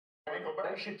can't go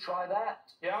back. They should try that.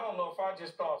 Yeah, I don't know if I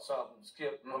just thought something,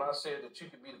 Skip, when I said that you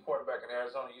could be the quarterback in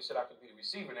Arizona. You said I could be the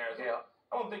receiver in Arizona.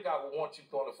 Yeah. I don't think I would want you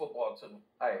throwing the football to me.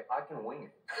 Hey, I can wing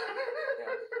it.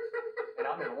 Yeah. And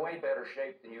I'm in way better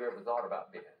shape than you ever thought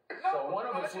about being. So one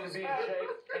of us would be in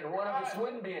shape, and one of us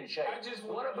wouldn't be in shape.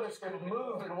 One of us could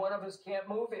move, and one of us can't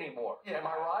move anymore. Yeah. Am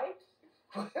I right?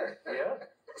 Yeah.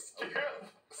 Skip.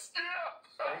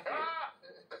 Thank you.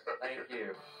 Thank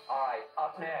you. All right,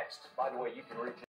 up next, by the way, you can reach